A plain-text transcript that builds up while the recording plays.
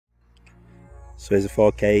So here's a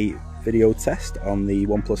 4K video test on the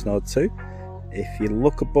OnePlus Nord 2. If you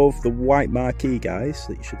look above the white marquee, guys,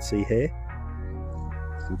 that you should see here,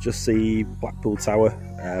 you'll just see Blackpool Tower.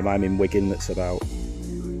 I'm in Wigan, that's about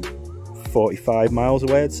 45 miles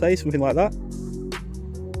away, I'd say, something like that.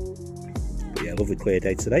 But yeah, lovely clear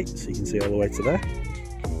day today, so you can see all the way to there.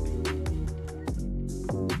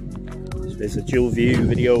 So there's a dual view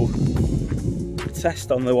video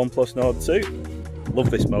test on the OnePlus Nord 2. Love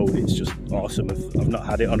this mode, it's just awesome. I've not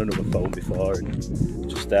had it on another phone before, and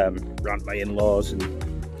just around my in-laws, and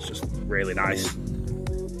it's just really nice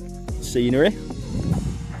scenery.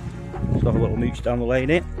 Just have a little mooch down the lane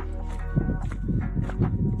here.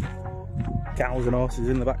 Cows and horses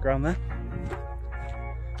in the background there.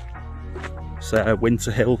 It's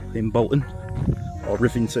Winter Hill in Bolton, or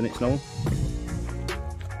Rivington it's known.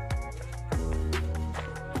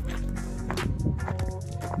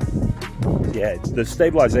 Yeah, the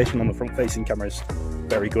stabilisation on the front facing camera is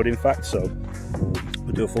very good, in fact, so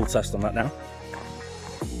we'll do a full test on that now.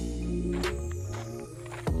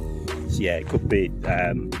 So yeah, it could be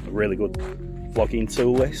a really good vlogging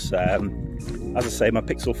tool, this. As I say, my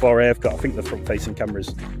Pixel 4a I've got, I think the front facing camera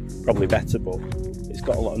is probably better, but it's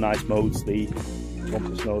got a lot of nice modes, the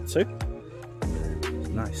OnePlus Nord 2. It's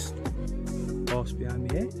nice horse behind me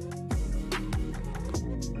here.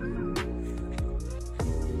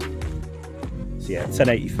 So yeah,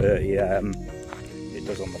 1080/30 it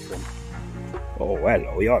does on the front. Oh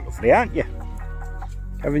hello, you're lovely, aren't you?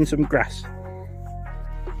 Having some grass.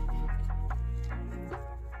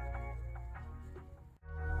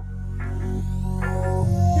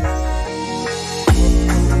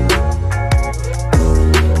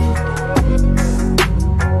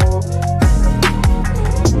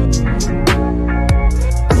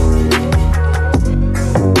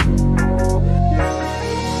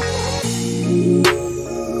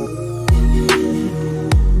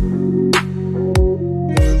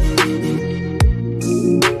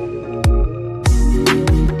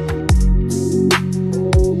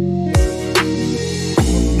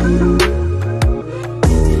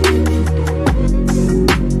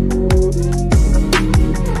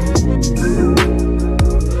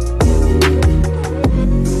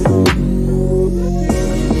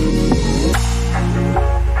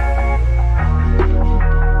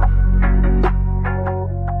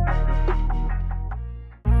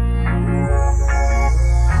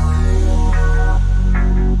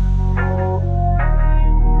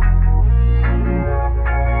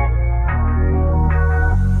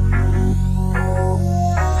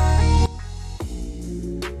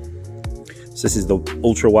 So this is the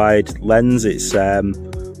ultra wide lens. It's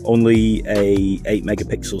only a 8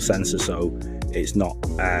 megapixel sensor, so it's not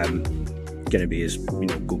going to be as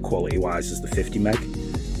good quality wise as the 50 meg.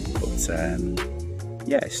 But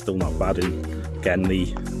yeah, it's still not bad. And again,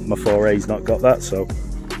 my 4A's not got that, so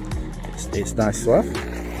it's nice to have.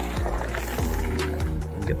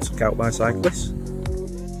 And get took out by cyclists.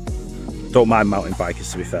 Don't mind mountain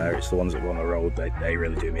bikers, to be fair. It's the ones that go on the road, they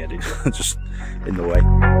really do me head just in the way.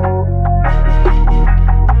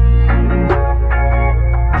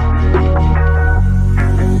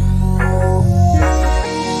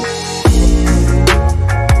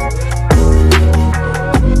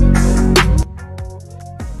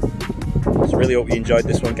 Really hope you enjoyed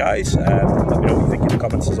this one, guys. Let me know what you think in the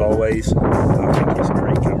comments, as always. I think it's a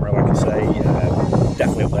great camera, like I say.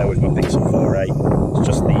 Definitely up there with my Pixel 4a. It's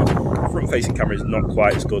just the front facing camera is not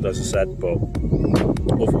quite as good, as I said, but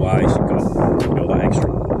otherwise you've got that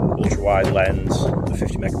extra ultra wide lens, the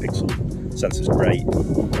 50 megapixel sensor's great.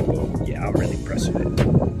 But yeah, I'm really impressed with it.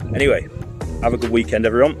 Anyway, have a good weekend,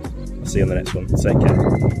 everyone. I'll see you on the next one. Take care.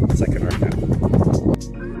 Take care now.